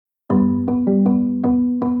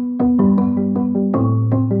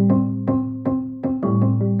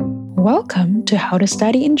Welcome to How to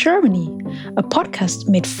Study in Germany, a podcast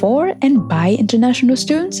made for and by international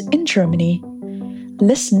students in Germany.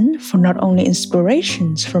 Listen for not only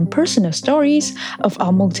inspirations from personal stories of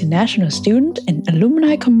our multinational student and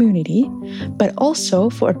alumni community, but also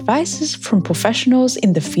for advices from professionals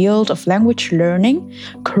in the field of language learning,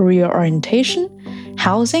 career orientation,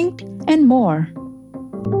 housing, and more.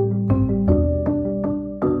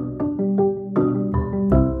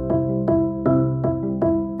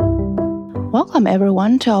 Welcome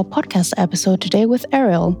everyone to our podcast episode today with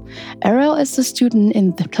Arielle. Arielle is a student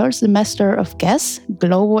in the third semester of GES,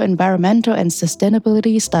 Global Environmental and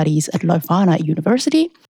Sustainability Studies at Leuphana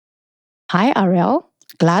University. Hi Arielle,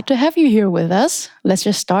 glad to have you here with us. Let's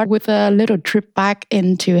just start with a little trip back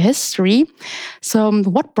into history. So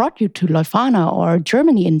what brought you to Leuphana or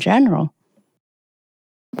Germany in general?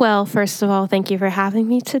 Well, first of all, thank you for having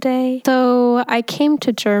me today. So I came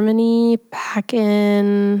to Germany back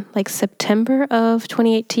in September of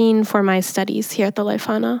 2018 for my studies here at the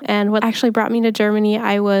Leuphana. And what actually brought me to Germany,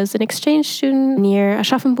 I was an exchange student near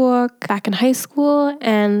Aschaffenburg back in high school.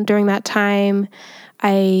 And during that time,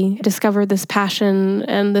 I discovered this passion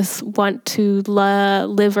and this want to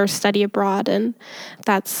live or study abroad, and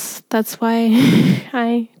that's why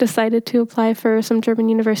I decided to apply for some German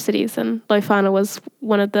universities, and Leuphana was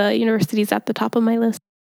one of the universities at the top of my list.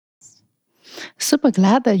 Super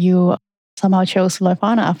glad that you somehow chose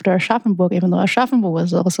Leuphana after Aschaffenburg, even though Aschaffenburg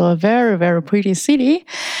was also a very, very pretty city.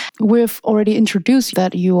 We've already introduced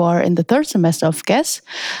that you are in the third semester of GES.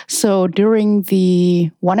 So during the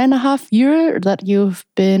 1.5 year that you've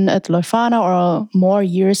been at Leuphana or more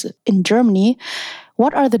years in Germany,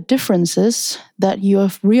 what are the differences that you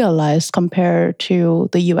have realized compared to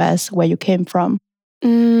the US where you came from?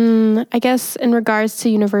 I guess in regards to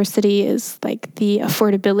university is the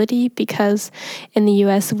affordability, because in the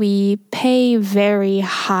US we pay very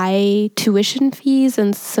high tuition fees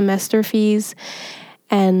and semester fees,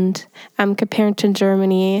 and compared to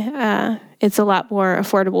Germany, it's a lot more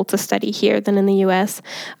affordable to study here than in the US.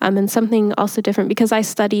 And something also different, because I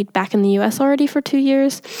studied back in the US already for 2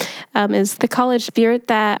 years, is the college spirit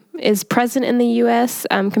that is present in the US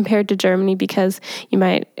compared to Germany, because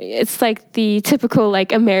it's like the typical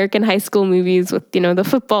American high school movies with, the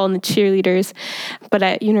football and the cheerleaders, but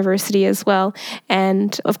at university as well.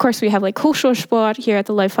 And of course we have Hochschulsport here at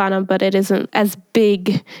the Leuphana, but it isn't as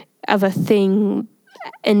big of a thing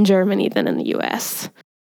in Germany than in the US.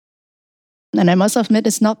 And I must admit,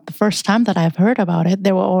 it's not the first time that I've heard about it.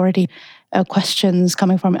 There were already questions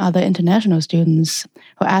coming from other international students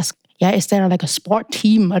who asked, is there a sport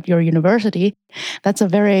team at your university? That's a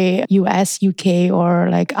very US, UK, or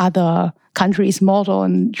other countries model,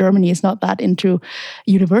 and Germany is not that into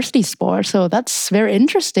university sport. So that's very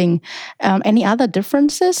interesting. Any other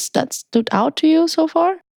differences that stood out to you so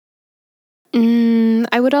far?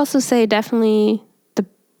 I would also say definitely the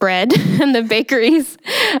bread and the bakeries.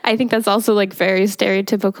 I think that's also very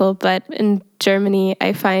stereotypical, but in Germany,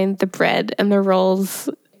 I find the bread and the rolls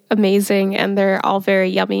amazing, and they're all very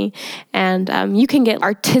yummy. And you can get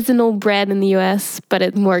artisanal bread in the US, but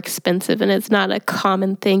it's more expensive, and it's not a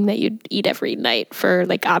common thing that you'd eat every night for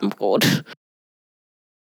Abendbrot.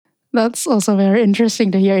 That's also very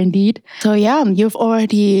interesting to hear indeed. So you've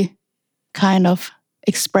already kind of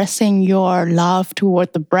expressing your love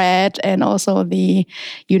toward the bread and also the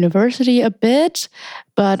university a bit.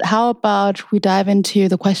 But how about we dive into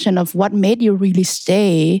the question of what made you really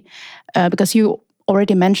stay? Because you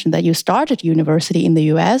already mentioned that you started university in the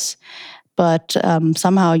US, but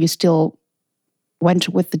somehow you still went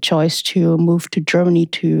with the choice to move to Germany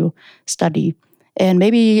to study. And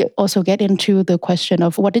maybe also get into the question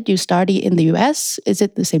of what did you study in the US? Is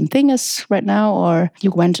it the same thing as right now, or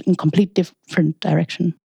you went in complete different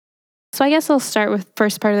direction? So I guess I'll start with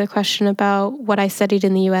first part of the question about what I studied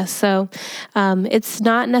in the US. So it's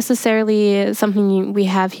not necessarily something we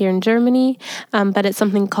have here in Germany, but it's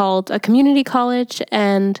something called a community college,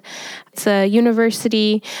 and it's a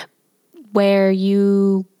university where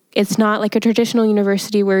it's not like a traditional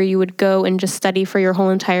university where you would go and just study for your whole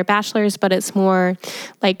entire bachelor's, but it's more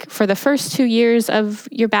for the first 2 years of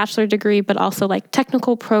your bachelor degree, but also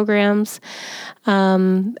technical programs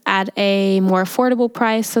at a more affordable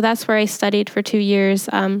price. So that's where I studied for 2 years.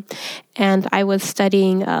 And I was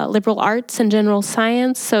studying liberal arts and general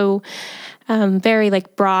science. So very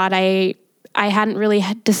broad. I hadn't really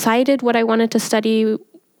decided what I wanted to study,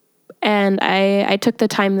 and I took the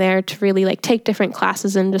time there to really take different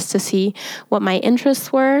classes and just to see what my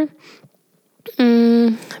interests were.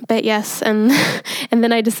 But yes, and and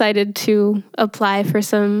then I decided to apply for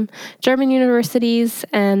some German universities,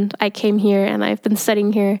 and I came here, and I've been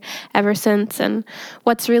studying here ever since. And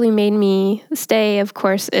what's really made me stay, of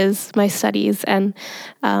course, is my studies and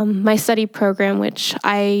my study program, which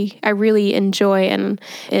I really enjoy, and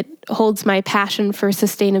it holds my passion for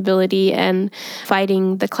sustainability and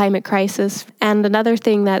fighting the climate crisis. And another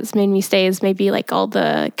thing that's made me stay is maybe like all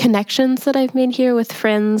the connections that I've made here with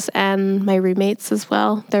friends and my roommates as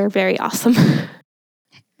well. They're very awesome.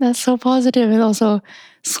 That's so positive and also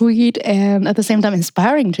sweet and at the same time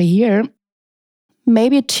inspiring to hear.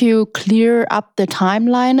 Maybe to clear up the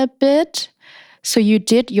timeline a bit. So you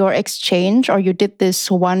did your exchange or you did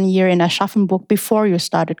this 1 year in Aschaffenburg before you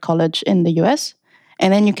started college in the US.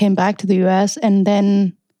 And then you came back to the US and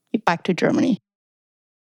then back to Germany.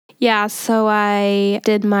 Yeah, so I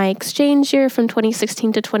did my exchange year from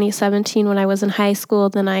 2016 to 2017 when I was in high school.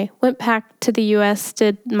 Then I went back to the US,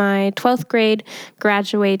 did my 12th grade,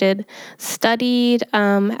 graduated, studied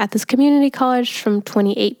at this community college from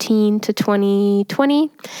 2018 to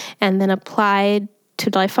 2020, and then applied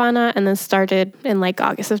to Leuphana and then started in like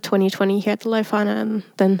August of 2020 here at the Leuphana. And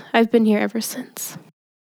then I've been here ever since.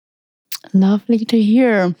 Lovely to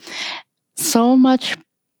hear. So much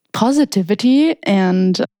positivity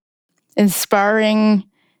and inspiring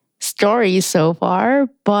stories so far,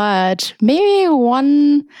 but maybe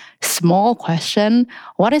one small question.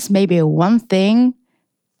 What is maybe one thing?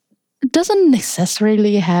 It doesn't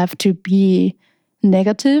necessarily have to be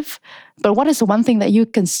negative, but what is one thing that you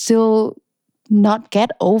can still not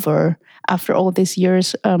get over after all these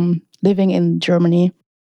years living in Germany?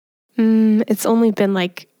 It's only been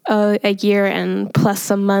like a year and plus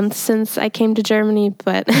some months since I came to Germany,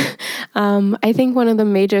 but I think one of the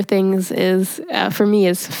major things is for me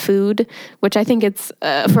is food, which I think it's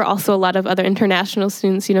for also a lot of other international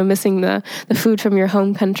students, you know, missing the food from your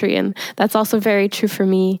home country, and that's also very true for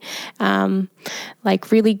me.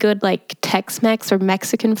 Like really good like Tex-Mex or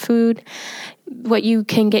Mexican food. What you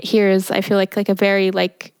can get here is I feel like a very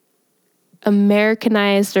like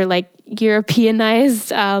Americanized or like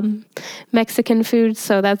Europeanized Mexican food.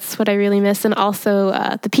 So that's what I really miss. And also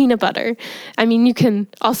the peanut butter. I mean, you can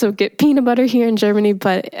also get peanut butter here in Germany,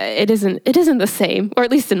 but it isn't the same, or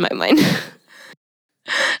at least in my mind.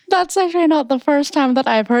 That's actually not the first time that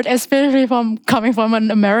I've heard, especially from coming from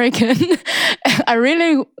an American. I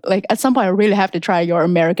really like at some point I really have to try your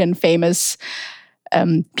American famous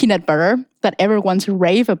peanut butter that everyone's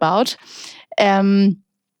rave about.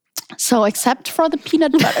 So except for the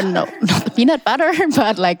peanut butter, no, not the peanut butter,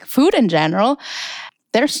 but like food in general,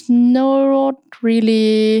 there's not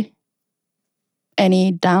really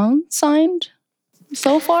any downside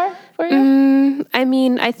so far for you? I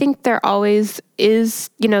mean, I think there always is,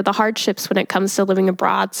 you know, the hardships when it comes to living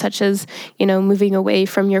abroad, such as, you know, moving away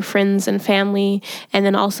from your friends and family, and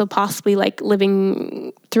then also possibly like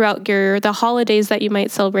living throughout the holidays that you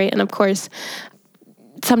might celebrate. And of course,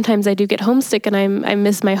 sometimes I do get homesick and I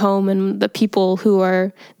miss my home and the people who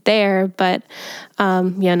are there. But,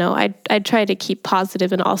 you know, I try to keep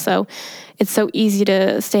positive, and also it's so easy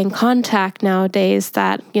to stay in contact nowadays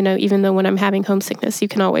that, you know, even though when I'm having homesickness, you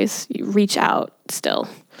can always reach out still.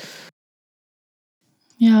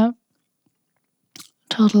 Yeah,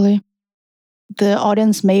 totally. The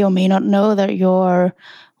audience may or may not know that you're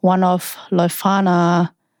one of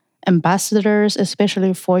Leuphana ambassadors,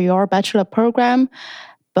 especially for your bachelor program.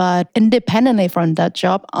 But independently from that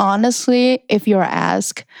job, honestly, if you're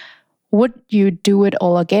asked, would you do it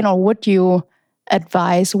all again, or would you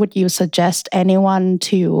suggest anyone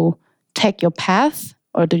to take your path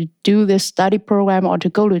or to do this study program or to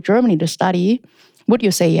go to Germany to study? Would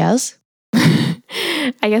you say yes?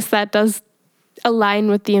 I guess that does align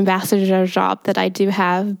with the ambassador job that I do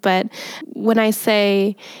have. But when I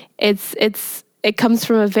say it comes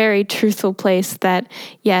from a very truthful place that,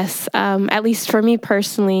 yes, at least for me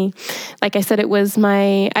personally, like I said,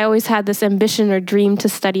 I always had this ambition or dream to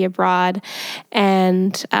study abroad.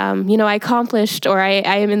 And, you know, I accomplished, or I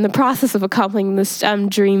am in the process of accomplishing this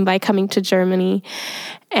dream by coming to Germany.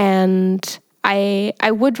 And I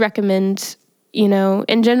would recommend, you know,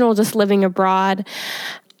 in general, just living abroad,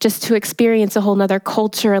 just to experience a whole nother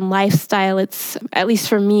culture and lifestyle. It's, at least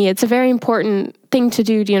for me, it's a very important thing to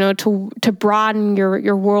do, you know, to broaden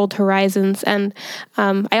your world horizons. And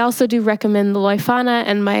I also do recommend the Leuphana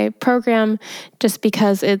and my program, just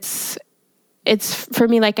because it's for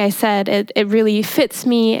me, like I said, it really fits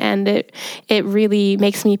me, and it really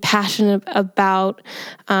makes me passionate about,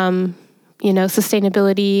 you know,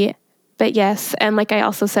 sustainability. But yes, and like I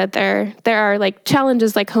also said, there are like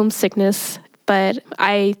challenges like homesickness, but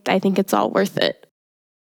I think it's all worth it.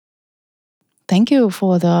 Thank you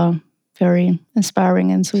for the very inspiring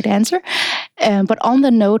and sweet answer. But on the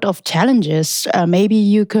note of challenges, maybe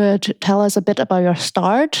you could tell us a bit about your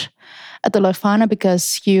start at the Leuphana,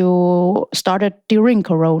 because you started during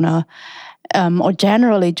Corona, or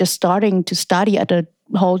generally just starting to study at a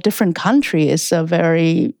whole different country is a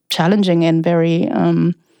very challenging and very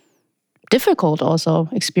difficult also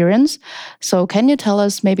experience. So can you tell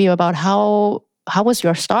us maybe about how was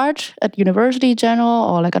your start at university general,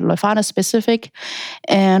 or like at Leuphana specific,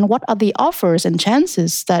 and what are the offers and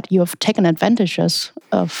chances that you have taken advantage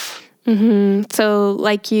of? So,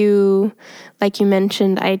 like you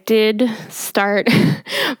mentioned, I did start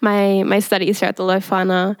my studies here at the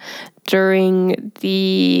Leuphana during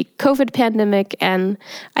the COVID pandemic, and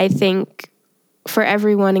I think for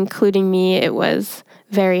everyone, including me, it was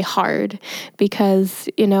very hard because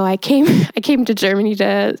I came to Germany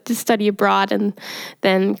to study abroad, and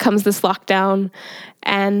then comes this lockdown,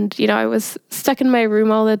 and I was stuck in my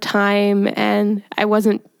room all the time, and I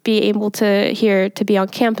wasn't be able to be on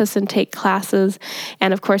campus and take classes.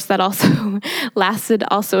 And of course that also lasted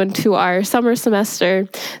also into our summer semester.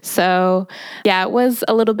 So yeah, it was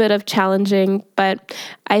a little bit of challenging, but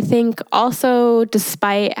I think also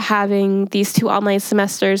despite having these 2 online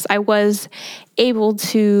semesters, I was able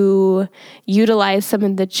to utilize some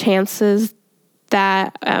of the chances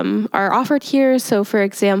that are offered here. So for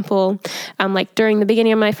example, like during the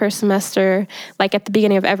beginning of my first semester, like at the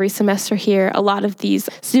beginning of every semester here, a lot of these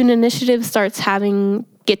student initiatives starts having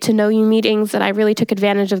get to know you meetings, and I really took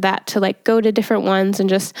advantage of that to like go to different ones and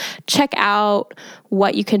just check out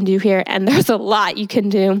what you can do here. And there's a lot you can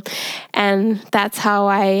do, and that's how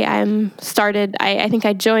I started. I think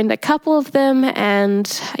I joined a couple of them,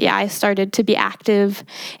 and yeah, I started to be active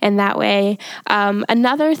in that way.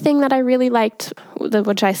 Another thing that I really liked,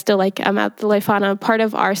 which I still like, at the Leuphana, part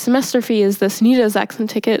of our semester fee is this Niedersachsen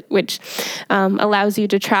ticket, which allows you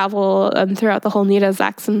to travel throughout the whole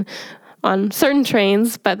Niedersachsen on certain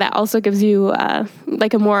trains, but that also gives you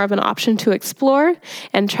like a more of an option to explore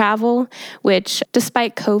and travel, which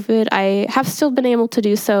despite COVID, I have still been able to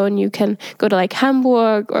do so. And you can go to like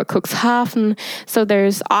Hamburg or Cuxhaven. So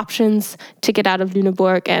there's options to get out of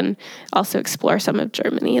Lüneburg and also explore some of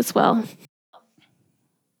Germany as well.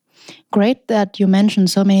 Great that you mentioned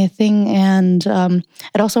so many things, and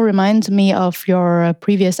it also reminds me of your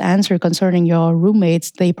previous answer concerning your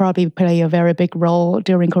roommates. They probably play a very big role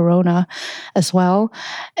during Corona as well.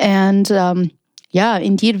 And yeah,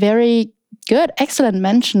 indeed, very good, excellent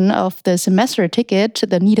mention of the semester ticket,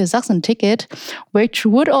 the Niedersachsen ticket, which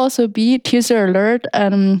would also be, teaser alert,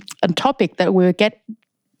 a topic that we'll get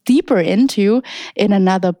deeper into in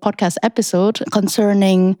another podcast episode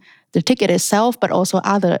concerning the ticket itself, but also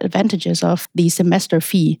other advantages of the semester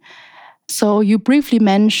fee. So you briefly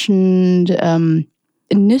mentioned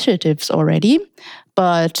initiatives already,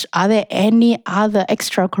 but are there any other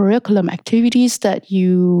extracurriculum activities that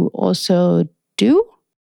you also do?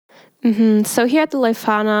 So here at the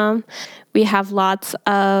Leuphana, we have lots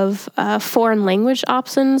of foreign language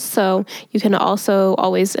options. So you can also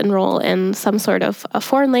always enroll in some sort of a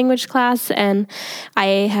foreign language class. And I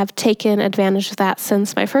have taken advantage of that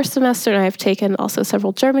since my first semester. And I've taken also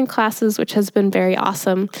several German classes, which has been very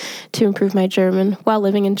awesome to improve my German while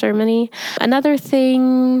living in Germany. Another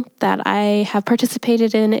thing that I have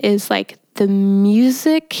participated in is like the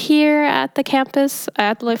music here at the campus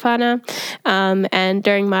at the Leuphana. And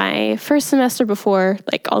during my first semester before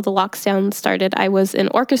like all the lockdown started, I was in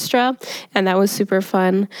orchestra, and that was super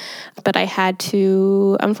fun. But I had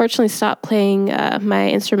to unfortunately stop playing my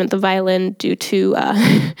instrument, the violin, due to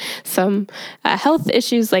some health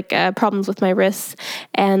issues, like problems with my wrists.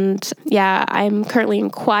 And yeah, I'm currently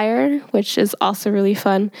in choir, which is also really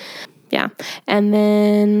fun. Yeah. And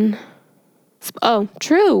then, oh,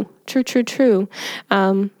 true.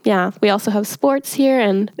 Yeah, we also have sports here,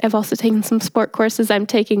 and I've also taken some sport courses. I'm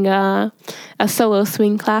taking a solo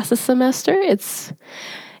swing class this semester.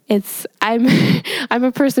 I'm I'm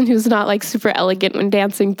a person who's not like super elegant when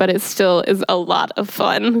dancing, but it still is a lot of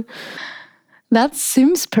fun. That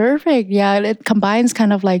seems perfect. Yeah, it combines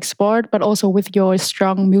kind of like sport, but also with your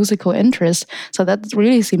strong musical interest. So that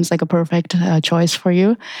really seems like a perfect choice for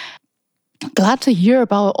you. Glad to hear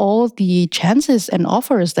about all the chances and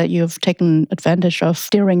offers that you've taken advantage of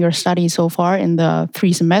during your study so far in the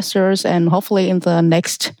 3 semesters, and hopefully in the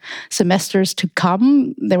next semesters to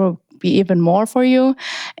come, there will be even more for you.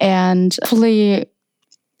 And hopefully,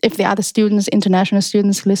 if the other students, international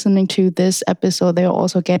students listening to this episode, they'll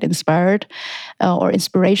also get inspired or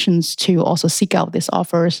inspirations to also seek out these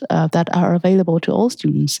offers that are available to all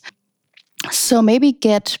students. So maybe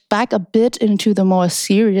get back a bit into the more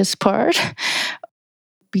serious part.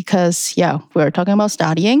 because, we're talking about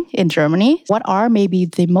studying in Germany. What are maybe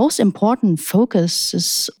the most important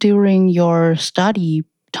focuses during your study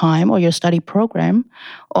time or your study program?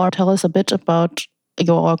 Or tell us a bit about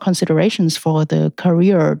your considerations for the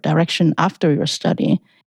career direction after your study.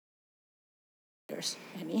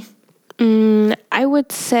 I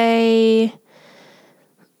would say,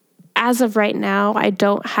 as of right now, I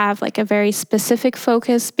don't have like a very specific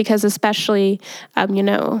focus because especially,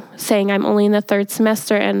 saying I'm only in the third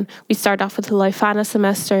semester and we start off with the Leuphana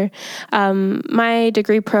semester, my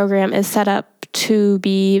degree program is set up to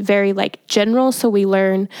be very like general. So we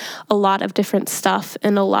learn a lot of different stuff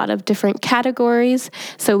in a lot of different categories.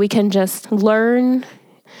 So we can just learn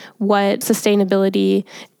what sustainability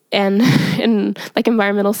and like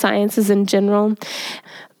environmental sciences in general.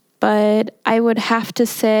 But I would have to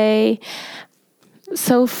say,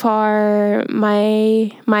 so far,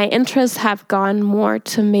 my interests have gone more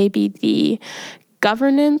to maybe the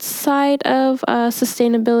governance side of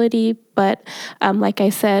sustainability. But like I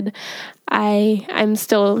said, I'm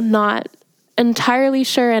still not entirely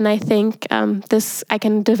sure, and I think I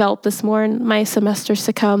can develop this more in my semesters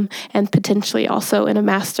to come, and potentially also in a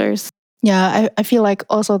master's. Yeah, I feel like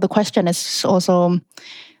also the question is also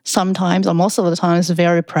sometimes, or most of the time, is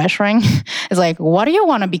very pressuring. It's like, what do you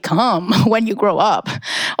want to become when you grow up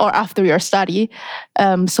or after your study?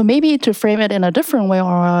 So maybe to frame it in a different way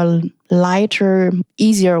or a lighter,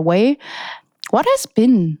 easier way, what has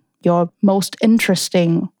been your most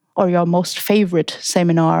interesting or your most favorite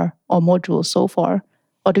seminar or module so far?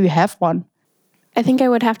 Or do you have one? I think I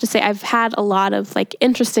would have to say I've had a lot of like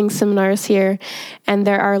interesting seminars here, and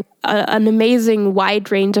there are an amazing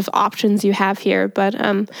wide range of options you have here. But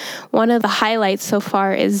one of the highlights so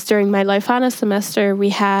far is during my Leuphana semester, we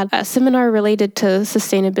had a seminar related to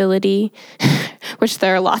sustainability, which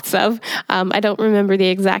there are lots of. I don't remember the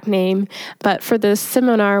exact name, but for this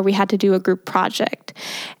seminar, we had to do a group project.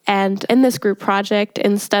 And in this group project,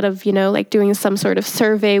 instead of, doing some sort of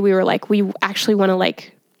survey, we were like, we actually want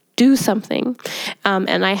to do something.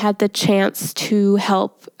 And I had the chance to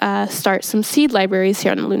help start some seed libraries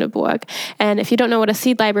here in Lüneburg. And if you don't know what a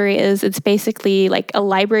seed library is, it's basically like a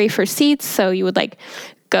library for seeds. So you would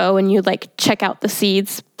go and you'd check out the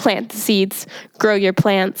seeds, plant the seeds, grow your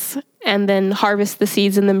plants, and then harvest the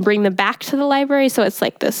seeds and then bring them back to the library. So it's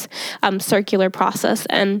like this circular process.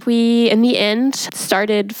 And we, in the end,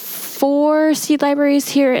 started 4 seed libraries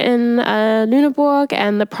here in Lüneburg,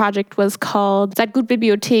 and the project was called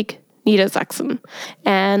Saatgutbibliothek Niedersachsen.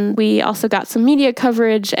 And we also got some media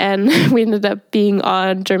coverage, and we ended up being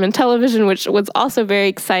on German television, which was also very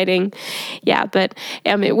exciting. Yeah, but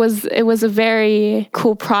it was a very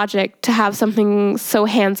cool project to have something so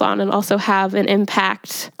hands-on and also have an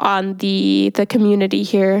impact on the community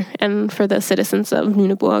here and for the citizens of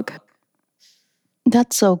Lüneburg.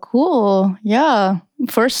 That's so cool. Yeah.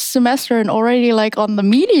 First semester and already on the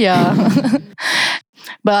media.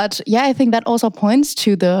 But I think that also points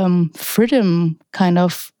to the freedom kind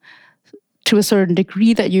of to a certain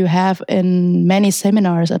degree that you have in many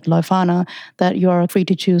seminars at Leuphana, that you're free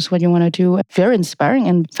to choose what you want to do. Very inspiring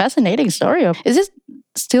and fascinating story. Is this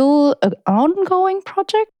still an ongoing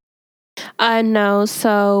project? No,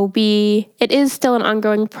 so it is still an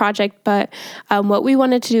ongoing project, but what we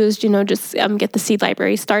wanted to do is, just get the seed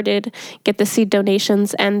library started, get the seed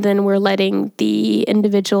donations, and then we're letting the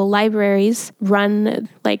individual libraries run,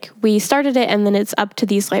 we started it, and then it's up to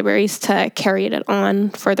these libraries to carry it on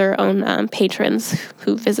for their own patrons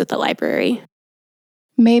who visit the library.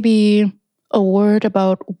 Maybe a word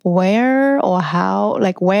about where or how,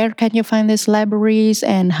 where can you find these libraries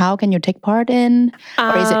and how can you take part in?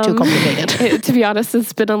 Or is it too complicated? To be honest,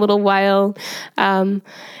 it's been a little while.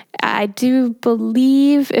 I do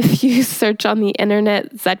believe if you search on the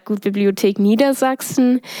internet, Saatgutbibliothek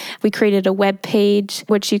Niedersachsen, we created a web page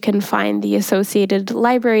which you can find the associated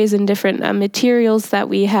libraries and different materials that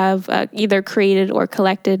we have either created or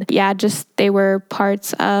collected. They were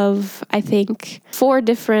parts of, I think, 4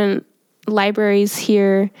 different libraries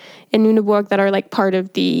here in Lüneburg that are part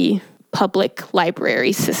of the public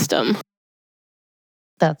library system.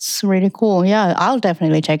 That's really cool. Yeah, I'll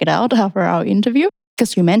definitely check it out after our interview.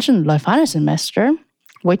 Because you mentioned Leuphana semester,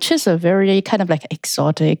 which is a very kind of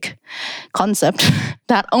exotic concept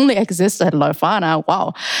that only exists at Leuphana.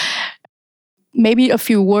 Wow. Maybe a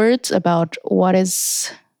few words about what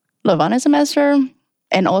is Leuphana semester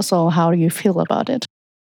and also how do you feel about it?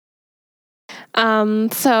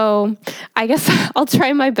 So I guess I'll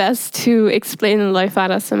try my best to explain the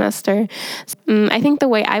Leuphana semester. I think the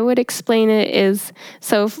way I would explain it is,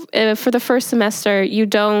 so for the first semester, you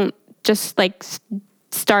don't just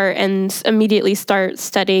immediately start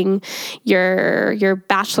studying your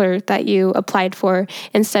bachelor that you applied for.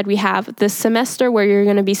 Instead, we have this semester where you're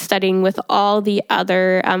going to be studying with all the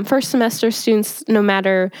other first semester students, no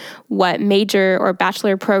matter what major or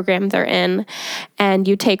bachelor program they're in. And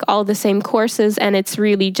you take all the same courses, and it's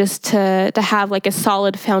really just to have like a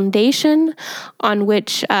solid foundation on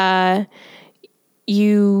which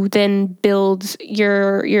you then build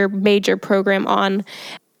your major program on.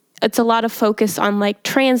 It's a lot of focus on like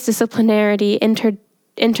transdisciplinarity,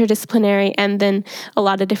 interdisciplinary, and then a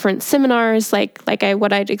lot of different seminars,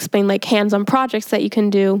 what I'd explained, like hands-on projects that you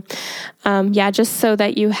can do. Just so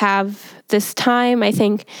that you have this time, I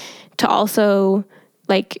think, to also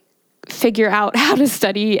like figure out how to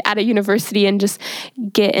study at a university and just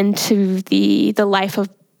get into the life of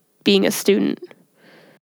being a student.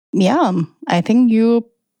 Yeah, I think you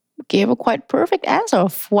gave a quite perfect answer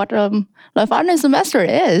of what the final semester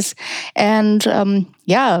is. And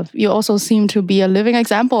you also seem to be a living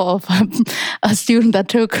example of a student that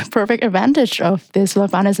took perfect advantage of this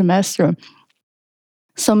final semester.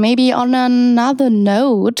 So maybe on another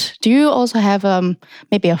note, do you also have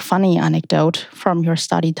maybe a funny anecdote from your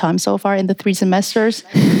study time so far in the 3 semesters?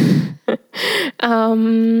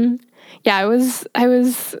 I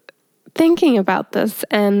was thinking about this,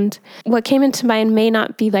 and what came into mind may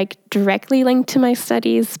not be like directly linked to my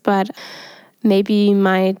studies, but maybe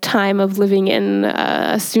my time of living in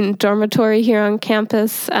a student dormitory here on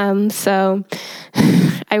campus. So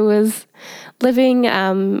I was living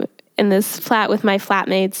in this flat with my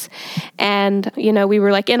flatmates, and we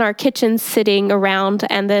were like in our kitchen sitting around,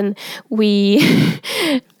 and then we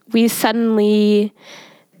suddenly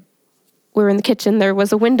we were in the kitchen. There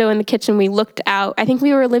was a window in the kitchen. We looked out. I think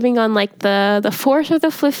we were living on like the 4th or the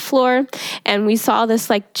 5th floor, and we saw this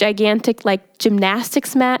like gigantic like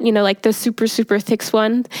gymnastics mat, like the super, super thick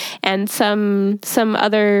one. And some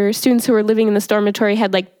other students who were living in this dormitory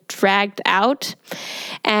had like dragged out.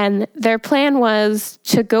 And their plan was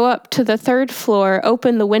to go up to the 3rd floor,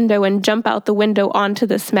 open the window, and jump out the window onto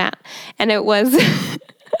this mat. And it was,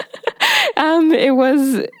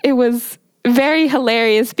 it was very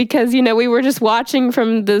hilarious because, we were just watching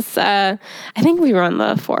from this, I think we were on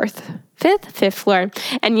the 5th floor.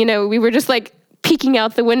 And, we were just like peeking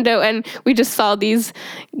out the window, and we just saw these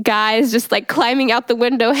guys just like climbing out the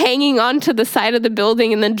window, hanging onto the side of the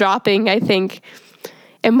building and then dropping, I think.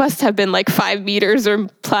 It must have been like 5 meters or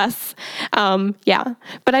plus. But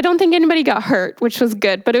I don't think anybody got hurt, which was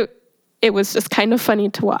good. But it was just kind of funny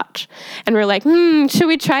to watch. And we're like, should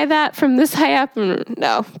we try that from this high up?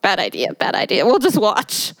 No, bad idea. We'll just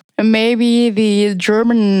watch. Maybe the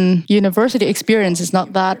German university experience is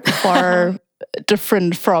not that far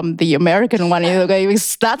different from the American one.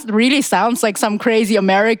 That really sounds like some crazy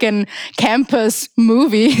American campus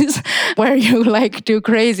movies where you like do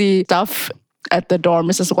crazy stuff at the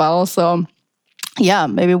dorms as well. So yeah,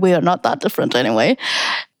 maybe we are not that different anyway.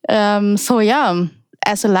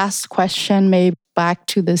 As a last question, maybe back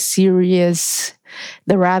to the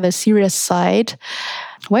rather serious side.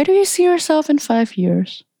 Where do you see yourself in 5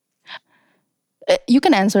 years? You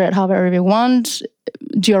can answer it however you want,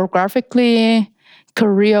 geographically,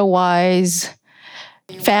 career-wise,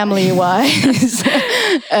 family-wise,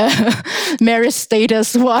 marriage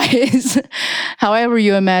status-wise, however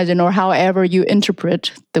you imagine or however you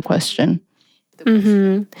interpret the question.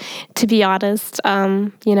 Mm-hmm. To be honest,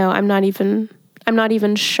 I'm not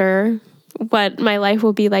even sure what my life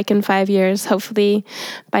will be like in 5 years. Hopefully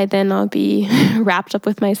by then I'll be wrapped up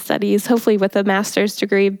with my studies, hopefully with a master's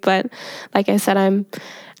degree. But like I said, I'm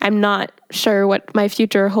not sure what my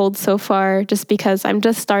future holds so far, just because I'm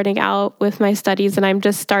just starting out with my studies and I'm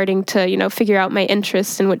just starting to, figure out my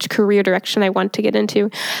interests and which career direction I want to get into.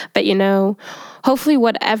 But, hopefully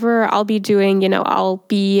whatever I'll be doing, I'll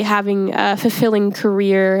be having a fulfilling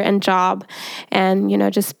career and job, and,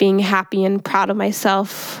 just being happy and proud of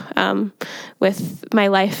myself with my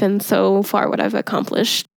life and so far what I've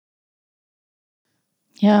accomplished.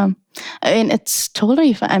 Yeah. It's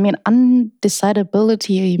totally fine.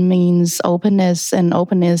 Undecidability means openness, and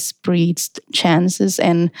openness breeds chances.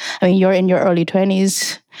 And you're in your early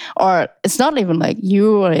 20s, or it's not even like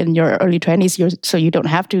you are in your early 20s, so you don't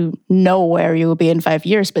have to know where you will be in 5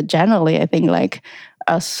 years. But generally, I think like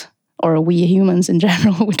us, or we humans in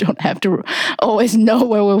general, we don't have to always know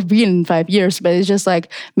where we'll be in 5 years. But it's just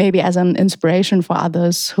like maybe as an inspiration for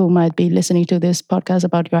others who might be listening to this podcast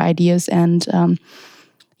about your ideas and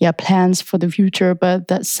plans for the future. But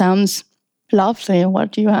that sounds lovely,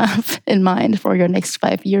 what you have in mind for your next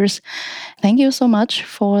 5 years. Thank you so much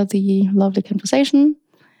for the lovely conversation,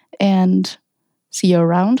 and see you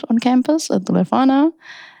around on campus at the Lefana.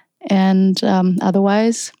 And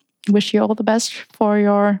otherwise, wish you all the best for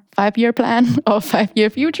your 5-year plan or 5-year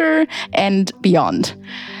future and beyond.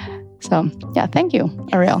 So, yeah, thank you,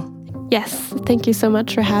 Arielle. Yes, thank you so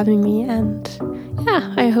much for having me. And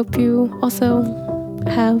yeah, I hope you also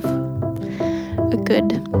have a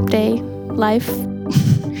good day, life.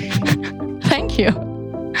 Thank you.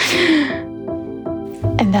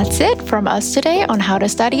 And that's it from us today on How to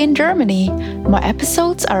Study in Germany. More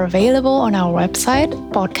episodes are available on our website,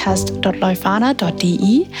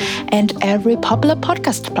 podcast.leuphana.de, and every popular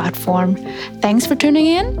podcast platform. Thanks for tuning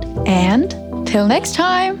in, and till next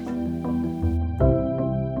time.